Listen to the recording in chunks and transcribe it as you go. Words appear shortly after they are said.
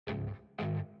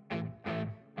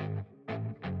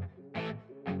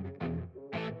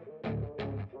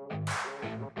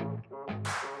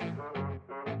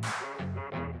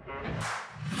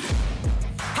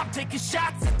taking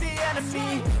shots at the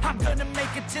enemy. I'm gonna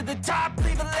make it to the top,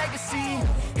 leave a legacy.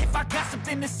 If I got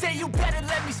something to say, you better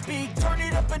let me speak. Turn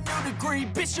it up a new degree,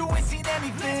 bitch, you ain't seen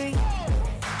anything.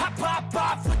 I pop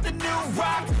off with the new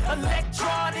rock,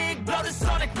 electronic, blow the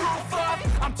sonic roof up.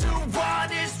 I'm too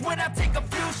honest when I take a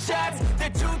few shots.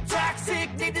 They're too toxic,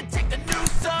 need to take the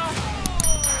news off.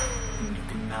 You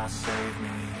cannot save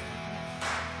me,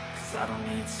 'cause I don't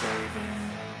need saving.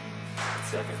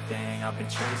 It's everything I've been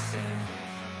chasing,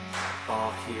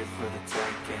 all here for the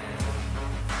taking.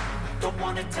 Don't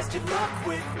wanna test your luck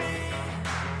with me,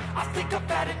 I think I've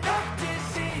had enough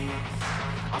disease.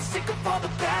 I'm sick of all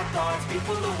the bad thoughts,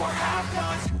 people who are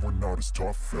half-nots. You are not as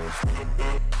tough as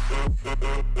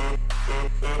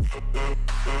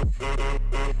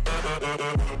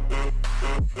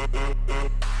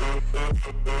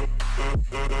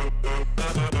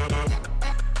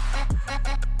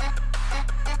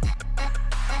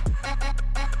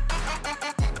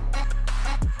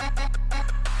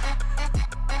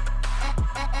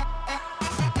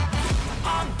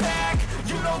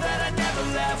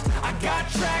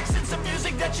tracks and some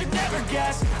music that you never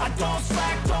guess. I don't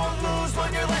slack, don't lose,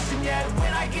 learn your lesson yet.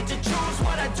 When I get to choose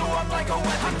what I do, I'm like a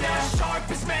weapon. I'm not sharp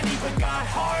as many, but got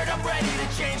heart. I'm ready to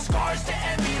change scars to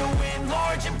envy, to win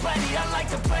large and plenty. I like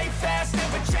to play fast,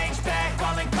 never change back.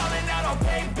 Calling out, I'll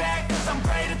pay back, 'cause I'm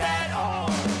great at that. Oh,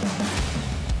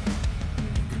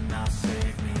 you cannot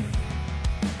save me,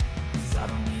 'cause I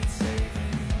don't need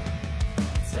saving.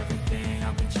 It's everything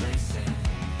I've been chasing,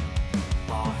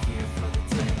 all here for the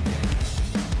taking.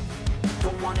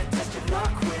 Don't wanna test your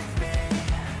luck with me,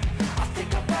 I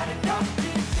think I've had enough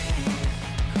disease.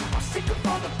 I'm sick of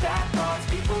all the bad thoughts,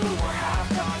 people who are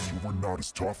half-nots. You are not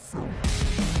as tough though.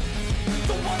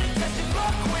 Don't wanna test your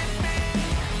luck with me,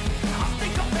 I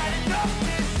think I've had enough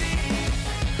disease.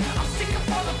 I'm sick of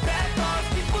all the bad thoughts,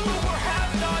 people who are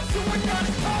half-nots, who are not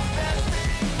as tough as me.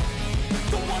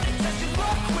 Don't wanna test your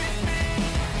luck with me,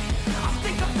 I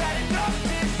think I've had enough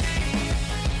disease.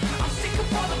 I'm sick of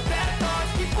all the bad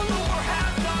thoughts, people who are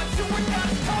half-nots, who are not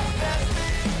as tough as me.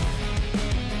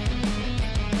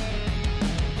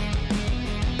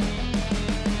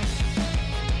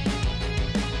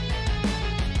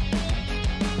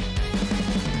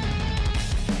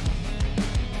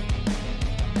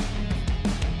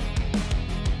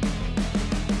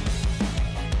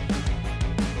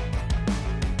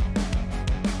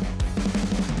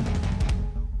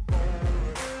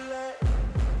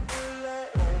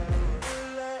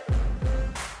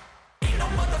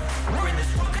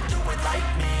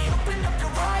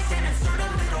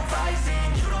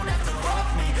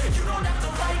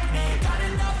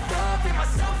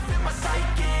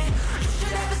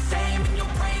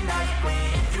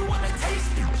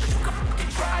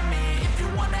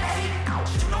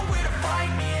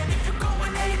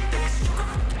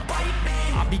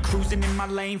 Cruising in my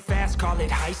lane fast, call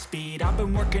it high speed. I've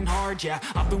been working hard, yeah,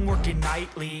 I've been working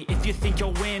nightly. If you think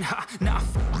you'll win, ha, not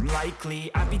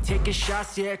likely. I be taking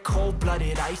shots, yeah,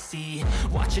 cold-blooded, icy.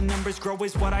 Watching numbers grow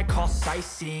is what I call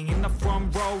sightseeing. In the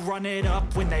front row, run it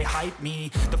up when they hype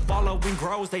me. The following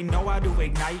grows, they know how to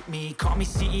ignite me. Call me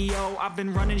CEO, I've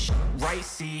been running right,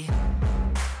 see.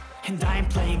 And I ain't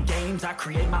playing games, I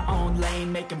create my own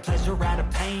lane, making pleasure out of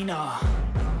pain,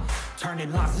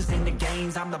 turning losses into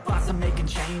gains. I'm the boss, I'm making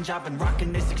change. I've been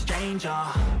rocking this exchange,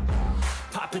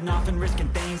 popping off and risking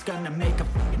things. Gonna make a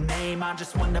name, I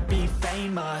just wanna be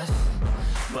famous.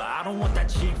 But I don't want that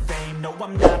cheap fame, no,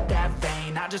 I'm not that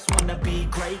vain. I just wanna be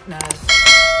greatness.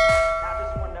 I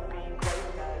just wanna be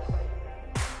greatness.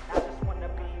 I just wanna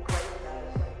be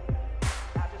greatness.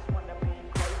 I just wanna be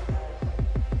greatness.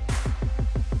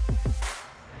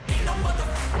 Ain't no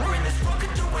motherfucker in this world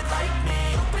could do it like me.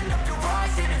 Open up your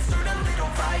eyes and insert a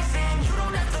little rising. You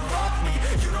don't have to love me,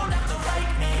 you don't have to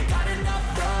like me. Got enough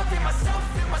love in myself,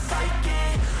 in my psyche.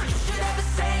 You should have the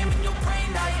same in your brain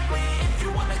nightly. If you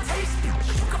wanna taste it,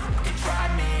 you can fucking try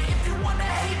me. If you wanna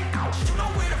hate it, you know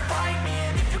where to find me.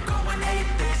 And if you go and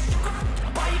hate this, you can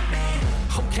fucking bite me.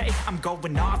 Okay, I'm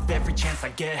going off every chance I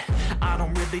get. I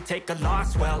don't really take a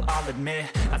loss, well, I'll admit.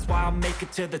 That's why I'll make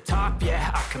it to the top,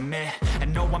 yeah, I commit.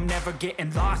 And no, I'm never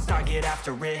getting lost, I get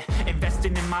after it.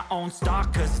 Investing in my own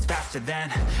stock, cause it's faster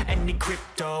than any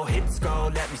crypto hits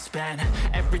go, let me spend.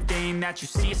 Everything that you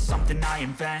see is something I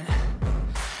invent.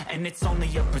 And it's only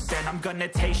a percent. I'm gonna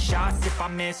take shots. If I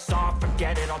miss all,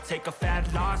 forget it. I'll take a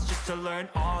fat loss just to learn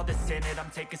all that's in it.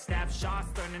 I'm taking snapshots,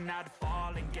 learning how to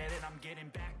fall and get it. I'm getting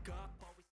back up.